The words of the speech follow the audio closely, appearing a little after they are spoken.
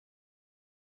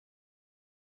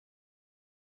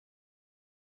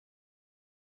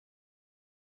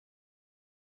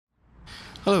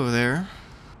Hello there,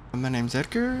 my name's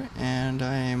Edgar, and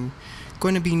I am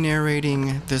going to be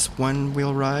narrating this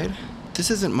one-wheel ride. This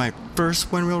isn't my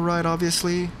first one-wheel ride,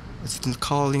 obviously. It's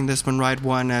calling this one Ride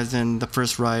 1 as in the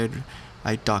first ride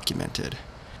I documented.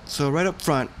 So right up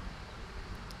front,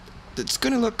 it's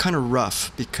going to look kind of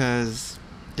rough because,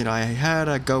 I had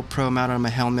a GoPro mounted on my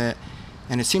helmet,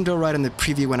 and it seemed alright in the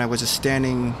preview when I was just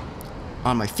standing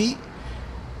on my feet.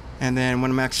 And then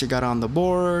when I actually got on the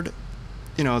board,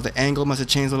 the angle must have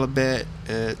changed a little bit.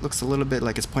 It looks a little bit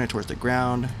like it's pointed towards the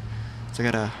ground. So I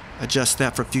gotta adjust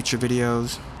that for future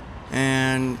videos.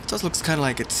 And it also looks kind of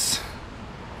like it's,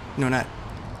 not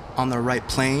on the right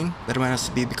plane. That might have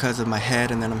to be because of my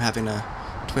head, and then I'm having to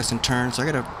twist and turn. So I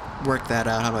gotta work that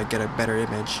out, how do I get a better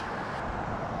image.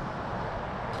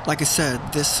 Like I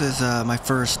said, this is my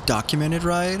first documented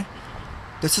ride.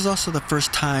 This is also the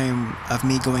first time of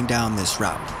me going down this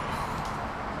route.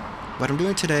 What I'm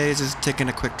doing today is just taking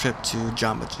a quick trip to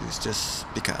Jamba Juice,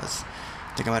 just because.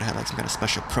 I think I might have some kind of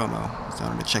special promo, so I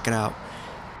wanted to check it out.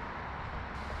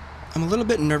 I'm a little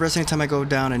bit nervous anytime I go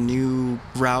down a new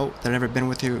route that I've never been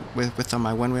with on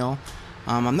my one wheel.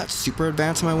 I'm not super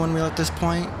advanced on my one wheel at this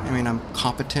point. I'm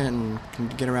competent and can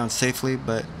get around safely,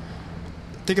 but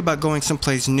think about going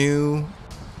someplace new.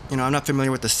 I'm not familiar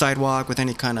with the sidewalk, with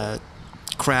any kind of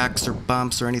cracks or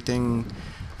bumps or anything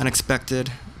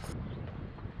unexpected.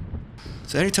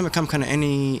 So anytime I come kind of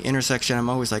any intersection, I'm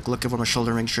always like looking over my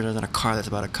shoulder, making sure there's not a car that's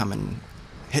about to come and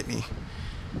hit me.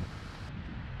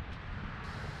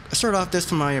 I started off this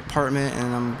from my apartment,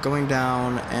 and I'm going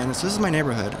down, and so this is my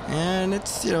neighborhood, and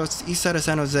it's it's east side of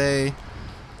San Jose.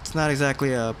 It's not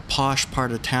exactly a posh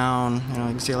part of town. You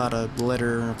can see a lot of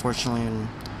litter, unfortunately, and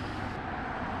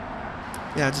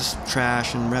yeah, just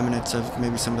trash and remnants of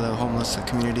maybe some of the homeless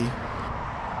community.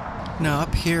 Now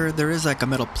up here, there is like a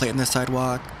metal plate in the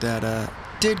sidewalk that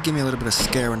did give me a little bit of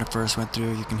scare when it first went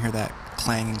through. You can hear that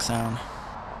clanging sound.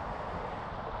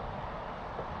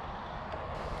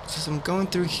 So as I'm going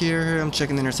through here, I'm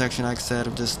checking the intersection. Like I said,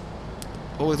 I'm just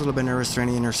always a little bit nervous for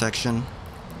any intersection.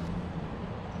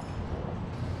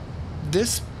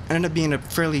 This ended up being a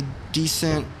fairly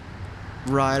decent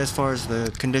ride as far as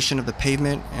the condition of the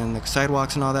pavement and the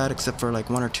sidewalks and all that, except for like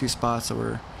one or two spots that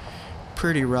were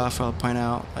pretty rough. I'll point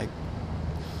out, like,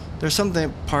 there's some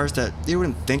parts that you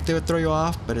wouldn't think they would throw you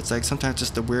off, but it's like sometimes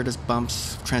just the weirdest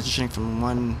bumps transitioning from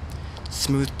one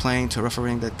smooth plane to a rougher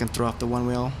ring that can throw off the one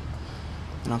wheel.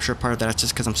 And I'm sure part of that is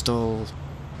just because I'm still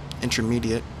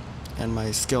intermediate in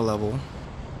my skill level.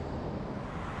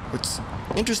 What's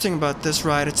interesting about this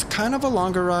ride, it's kind of a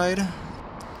longer ride.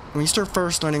 When you start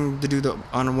first learning to do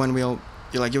on a one wheel,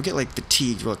 you'll get like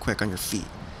fatigued real quick on your feet.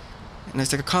 And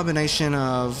it's like a combination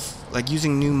of like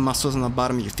using new muscles on the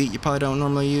bottom of your feet you probably don't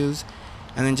normally use,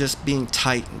 and then just being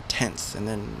tight and tense, and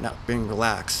then not being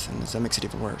relaxed, and that makes it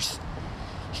even worse.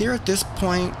 Here at this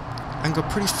point, I can go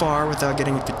pretty far without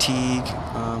getting fatigue.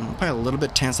 Probably a little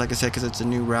bit tense, like I said, because it's a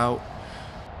new route.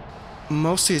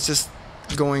 Mostly it's just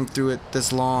going through it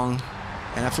this long,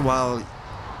 and after a while,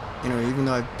 even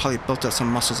though I've probably built up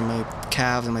some muscles in my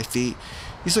calves and my feet,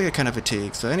 you still get kind of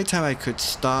fatigued. So anytime I could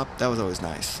stop, that was always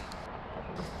nice.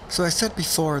 So I said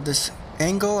before, this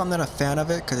angle, I'm not a fan of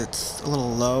it because it's a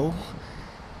little low.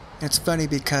 It's funny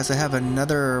because I have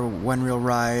another one-wheel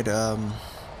ride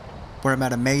where I'm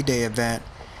at a May Day event,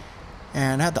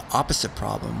 and I had the opposite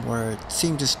problem where it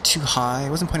seemed just too high. I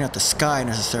wasn't pointing at the sky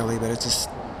necessarily, but it was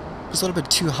a little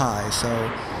bit too high. So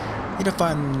you need to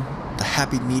find the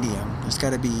happy medium. There's got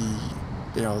to be,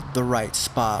 the right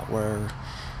spot where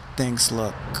things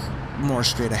look more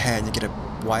straight ahead and you get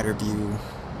a wider view.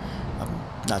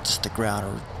 Not just the ground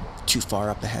or too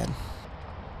far up ahead.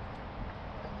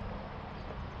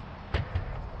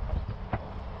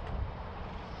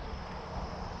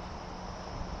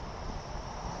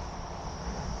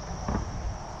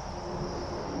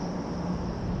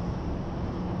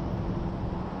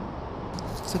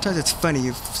 Sometimes it's funny,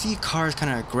 you see cars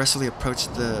kind of aggressively approach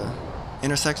the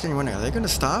intersection, you wonder, are they going to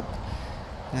stop?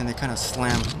 And then they kind of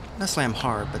not slam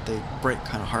hard, but they brake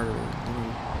kind of harder.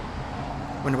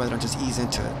 Wonder why they don't just ease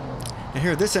into it. And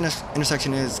here, this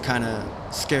intersection is kind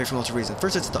of scary for multiple reasons.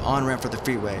 First, it's the on-ramp for the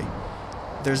freeway.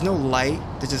 There's no light.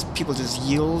 People just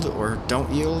yield or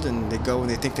don't yield, and they go when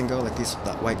they think they can go, like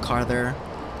that white car there.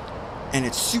 And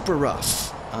it's super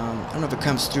rough. I don't know if it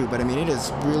comes through, but it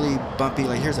is really bumpy.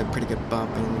 Like, here's a pretty good bump,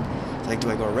 and it's like,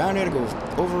 do I go around it or go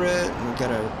over it? And you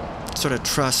gotta sort of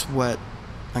trust what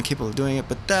I'm capable of doing it.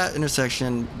 But that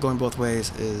intersection, going both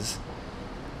ways,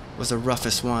 was the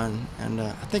roughest one, and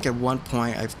I think at one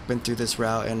point I've been through this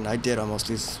route and I did almost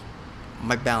lose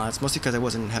my balance, mostly because I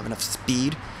wasn't having enough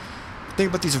speed. The thing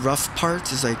about these rough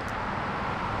parts is like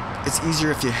it's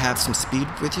easier if you have some speed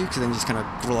with you, because then you just kind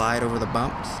of glide over the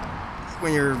bumps.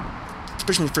 When you're,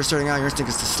 especially when you're first starting out, your instinct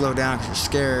is to slow down because you're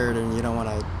scared and you don't want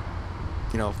to,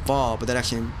 fall. But that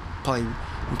actually probably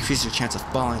increases your chance of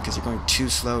falling because you're going too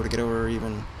slow to get over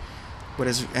even what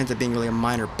ends up being really a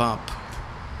minor bump.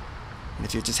 And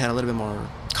if you just had a little bit more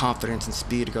confidence and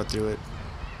speed to go through it,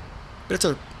 but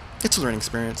it's a learning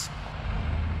experience.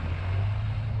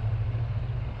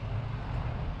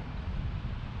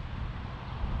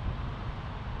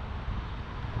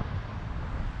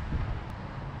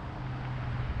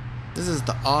 This is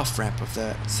the off-ramp of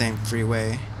that same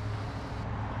freeway.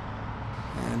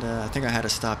 And I think I had to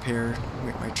stop here,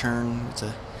 wait my turn.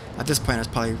 At this point I was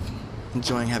probably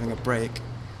enjoying having a break.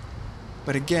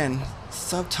 But again,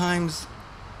 sometimes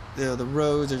the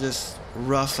roads are just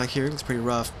rough, like here, it's pretty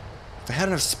rough. If I had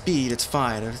enough speed, it's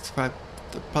fine. The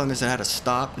problem is I had to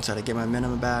stop and try to get my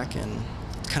minimum back, and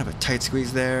it's kind of a tight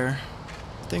squeeze there.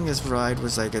 I think this ride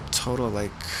was like a total,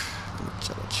 like, let me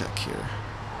double check here.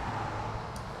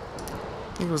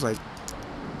 I think it was like,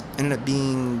 ended up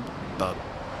being about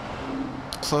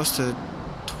close to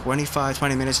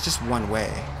 20 minutes just one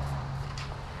way.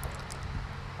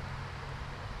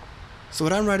 So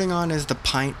what I'm riding on is the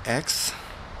Pint X,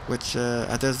 which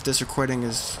at this recording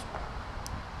is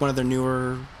one of their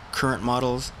newer current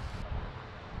models.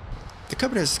 The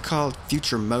company is called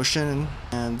Future Motion,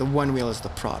 and the Onewheel is the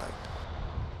product.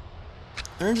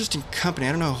 They're an interesting company.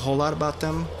 I don't know a whole lot about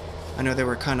them. I know they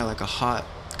were kind of like a hot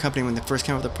company when they first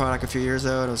came out with the product a few years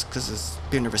ago. It was because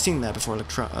people had never seen that before,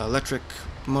 electric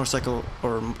motorcycle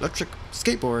or electric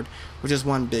skateboard with just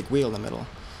one big wheel in the middle.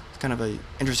 It's kind of an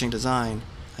interesting design.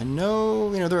 I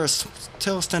know, they're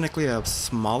still technically a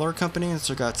smaller company,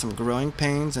 so got some growing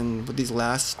pains, and with these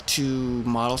last two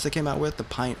models they came out with, the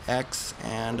Pint X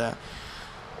and the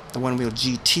Onewheel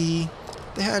GT,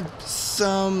 they had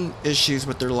some issues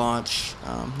with their launch,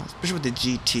 especially with the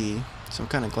GT, so I'm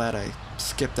kind of glad I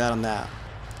skipped out on that.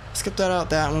 Skipped out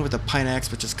that one with the Pint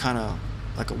X, which is kind of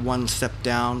like a one step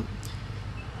down,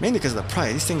 mainly because of the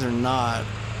price. These things are not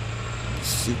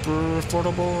super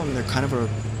affordable, and they're kind of a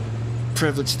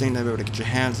privileged thing to be able to get your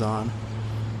hands on.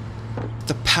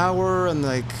 The power and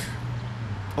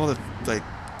all the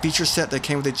feature set that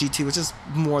came with the GT was just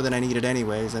more than I needed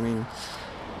anyways. I mean,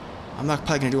 I'm not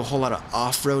probably gonna do a whole lot of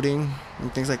off-roading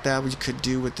and things like that, which you could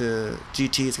do with the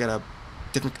GT. It's got a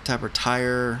different type of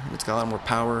tire, and it's got a lot more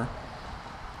power.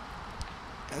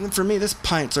 And then for me, this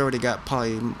Pint's already got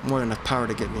probably more than enough power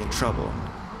to get me in trouble.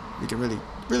 You can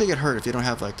really get hurt if you don't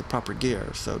have the proper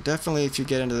gear. So definitely, if you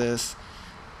get into this,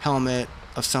 helmet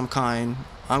of some kind.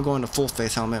 I'm going to full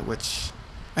face helmet, which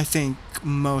I think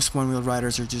most one-wheel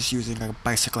riders are just using like a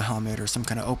bicycle helmet or some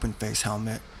kind of open face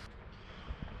helmet.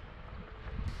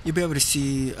 You'll be able to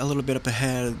see a little bit up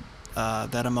ahead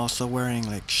that I'm also wearing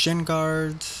like shin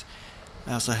guards.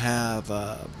 I also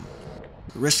have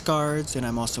wrist guards, and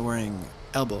I'm also wearing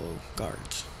elbow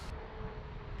guards.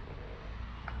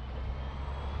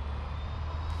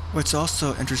 What's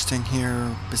also interesting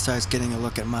here, besides getting a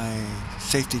look at my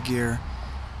safety gear,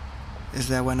 is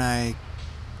that when I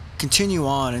continue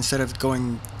on, instead of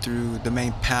going through the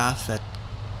main path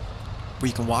where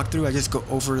you can walk through, I just go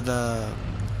over the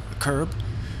curb,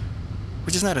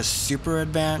 which is not a super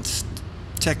advanced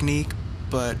technique,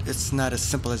 but it's not as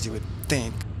simple as you would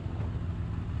think.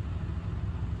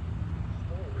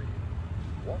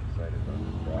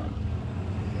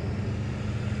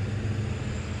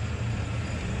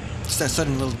 Just that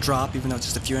sudden little drop, even though it's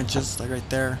just a few inches, like right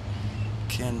there,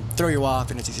 can throw you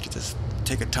off, and it's easy to just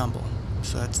take a tumble.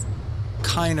 So that's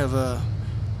kind of a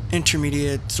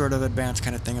intermediate, sort of advanced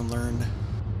kind of thing I've learned.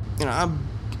 I'm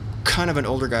kind of an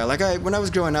older guy. When I was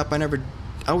growing up, I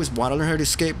always wanted to learn how to do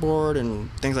skateboard and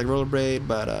things like rollerblade,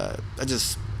 but I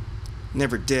just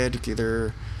never did.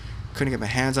 Either couldn't get my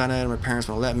hands on it, or my parents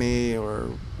wouldn't let me, or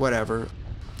whatever.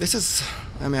 This is,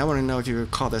 I wouldn't know if you would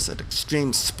call this an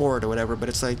extreme sport or whatever, but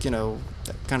it's like, kind of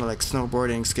like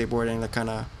snowboarding, skateboarding, that kind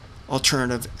of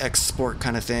alternative X-sport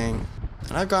kind of thing.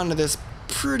 And I've gotten to this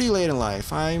pretty late in life.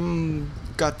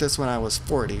 Got this when I was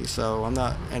 40, so I'm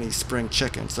not any spring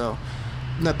chicken. So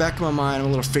in the back of my mind, I'm a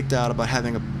little freaked out about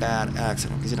having a bad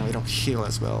accident, because, you don't heal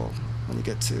as well when you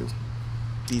get to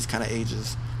these kind of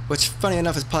ages. Which, funny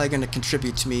enough, is probably going to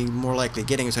contribute to me more likely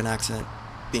getting into an accident,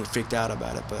 being freaked out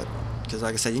about it. But because,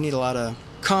 like I said, you need a lot of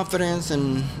confidence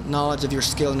and knowledge of your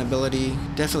skill and ability.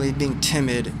 Definitely being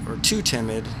timid or too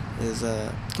timid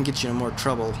can get you in more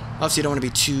trouble. Obviously, you don't want to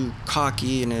be too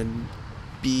cocky and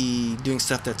be doing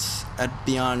stuff that's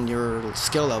beyond your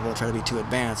skill level, try to be too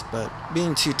advanced. But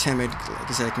being too timid, like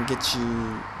I said, can get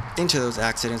you into those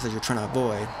accidents that you're trying to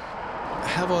avoid. I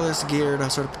have all this gear to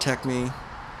sort of protect me.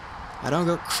 I don't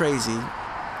go crazy.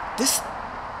 This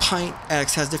Pint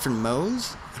X has different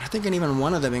modes, and I think in even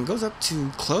one of them it goes up to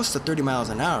close to 30 miles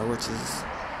an hour, which is,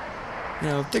 you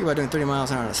know, think about doing 30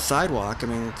 miles an hour on a sidewalk. I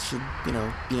mean, it should, you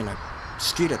know, be in a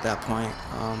street at that point.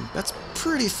 That's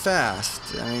pretty fast.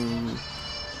 I mean,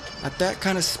 at that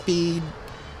kind of speed,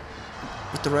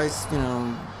 with the right, you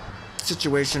know,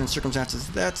 situation and circumstances,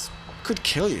 that could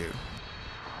kill you.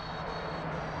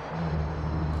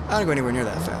 I don't go anywhere near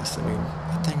that fast. I mean,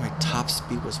 I think my top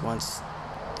speed was once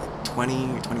like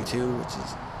 20 or 22, which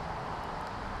is,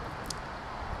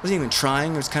 wasn't even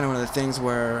trying. It was kind of one of the things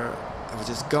where I was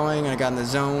just going and I got in the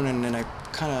zone, and then I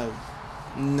kind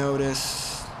of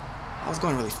noticed I was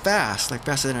going really fast, like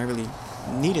faster than I really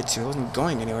needed to. I wasn't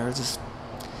going anywhere. I was just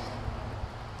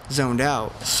zoned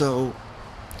out. So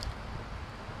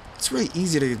it's really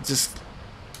easy to just,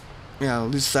 you know,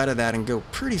 lose sight of that and go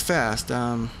pretty fast.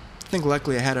 I think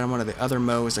luckily I had it on one of the other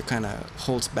modes that kind of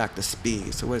holds back the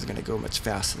speed, so it wasn't going to go much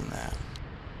faster than that.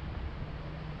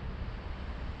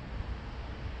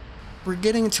 We're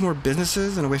getting into more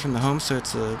businesses and away from the home, so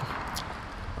it's a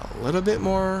little bit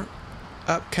more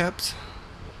upkept.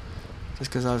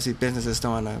 Just because obviously businesses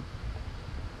don't want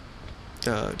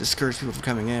to discourage people from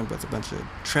coming in with a bunch of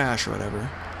trash or whatever.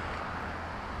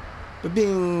 But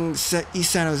being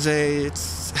East San Jose,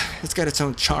 it's got its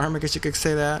own charm, I guess you could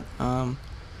say that.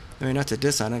 I mean, not to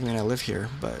diss on it, I mean, I live here,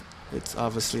 but it's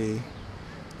obviously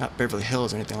not Beverly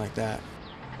Hills or anything like that.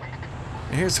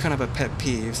 And here's kind of a pet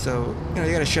peeve. So, you know,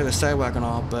 you gotta share the sidewalk and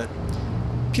all, but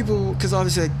people, because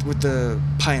obviously like with the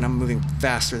Pint, I'm moving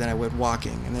faster than I would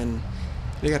walking. And then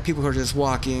you got people who are just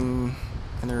walking,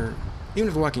 and they're, even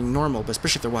if they're walking normal, but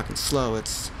especially if they're walking slow,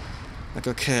 it's like,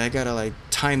 okay, I gotta like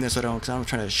time this so because I'm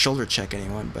trying to shoulder check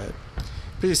anyone, but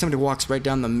if somebody walks right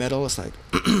down the middle, it's like,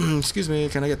 excuse me,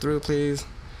 can I get through, please?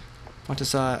 Up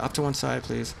to one side,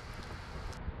 please.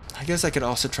 I guess I could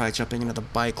also try jumping into the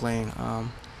bike lane.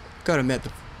 Gotta admit,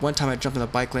 one time I jumped in the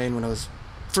bike lane when I was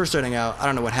first starting out. I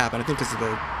don't know what happened. I think because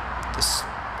the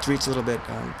street's a little bit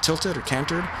tilted or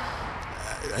cantered.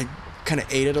 I kind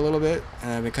of ate it a little bit,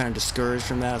 and I've been kind of discouraged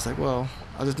from that. I was like, well,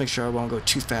 I'll just make sure I won't go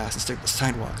too fast and stick to the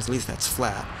sidewalk, because at least that's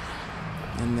flat.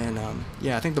 And then,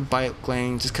 yeah, I think the bike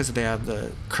lane, just because they have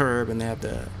the curb and they have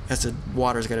as the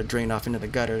water's got to drain off into the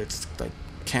gutter, it's like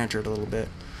cantered a little bit.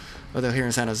 Although here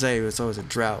in San Jose, it's always a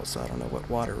drought, so I don't know what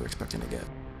water we're expecting to get.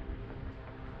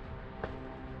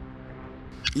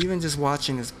 Even just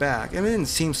watching this back, I mean, it didn't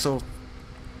seem so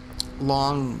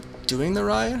long doing the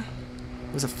ride.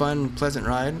 It was a fun, pleasant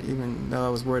ride, even though I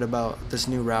was worried about this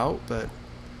new route, but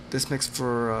this makes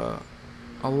for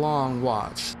a long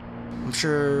watch. I'm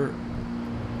sure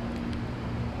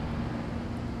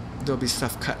there'll be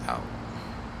stuff cut out.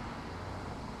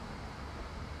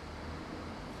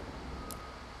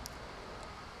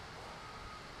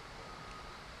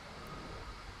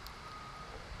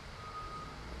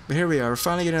 But here we are, we're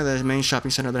finally getting to the main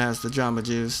shopping center that has the Jamba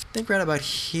Juice. I think right about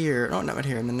here, no, not right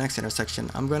here, in the next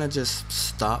intersection, I'm gonna just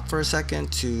stop for a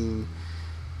second to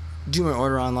do my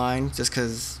order online, just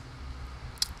because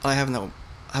I have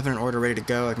an order ready to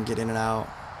go. I can get in and out.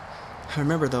 I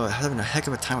remember though, having a heck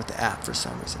of a time with the app for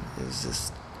some reason. It was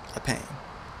just a pain.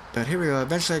 But here we go.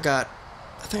 Eventually I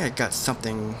think I got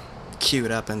something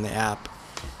queued up in the app,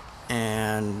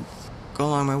 and go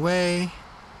along my way.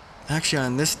 Actually,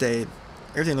 on this day,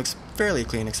 everything looks fairly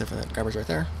clean except for that garbage right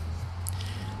there.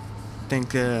 I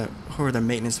think whoever the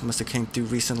maintenance must have came through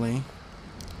recently.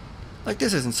 Like,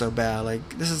 this isn't so bad.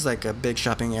 Like, this is like a big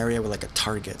shopping area with like a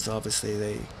Target, so obviously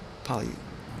they probably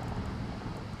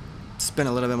spend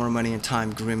a little bit more money and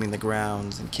time grooming the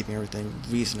grounds and keeping everything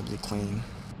reasonably clean.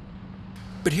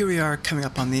 But here we are coming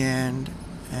up on the end,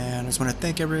 and I just want to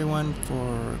thank everyone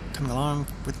for coming along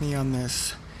with me on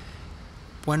this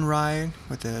one ride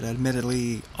with an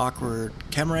admittedly awkward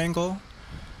camera angle.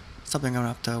 Something I'm gonna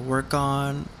have to work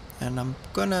on, and I'm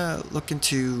gonna look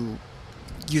into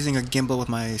using a gimbal with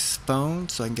my phone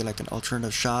so I can get like an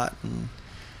alternative shot, and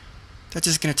that's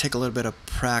just gonna take a little bit of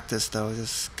practice though,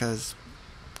 just because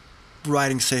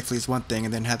riding safely is one thing,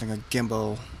 and then having a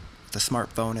gimbal with a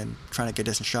smartphone and trying to get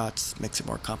decent shots makes it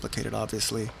more complicated,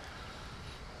 obviously.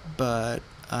 But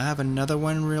I have another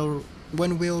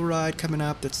one-wheel ride coming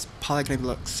up that's probably going to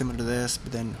look similar to this,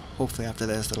 but then hopefully after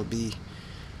this it'll be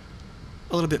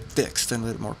a little bit fixed and a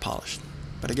little bit more polished.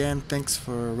 But again, thanks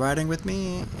for riding with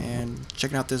me and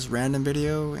checking out this random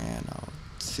video, and I'll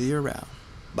see you around.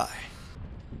 Bye.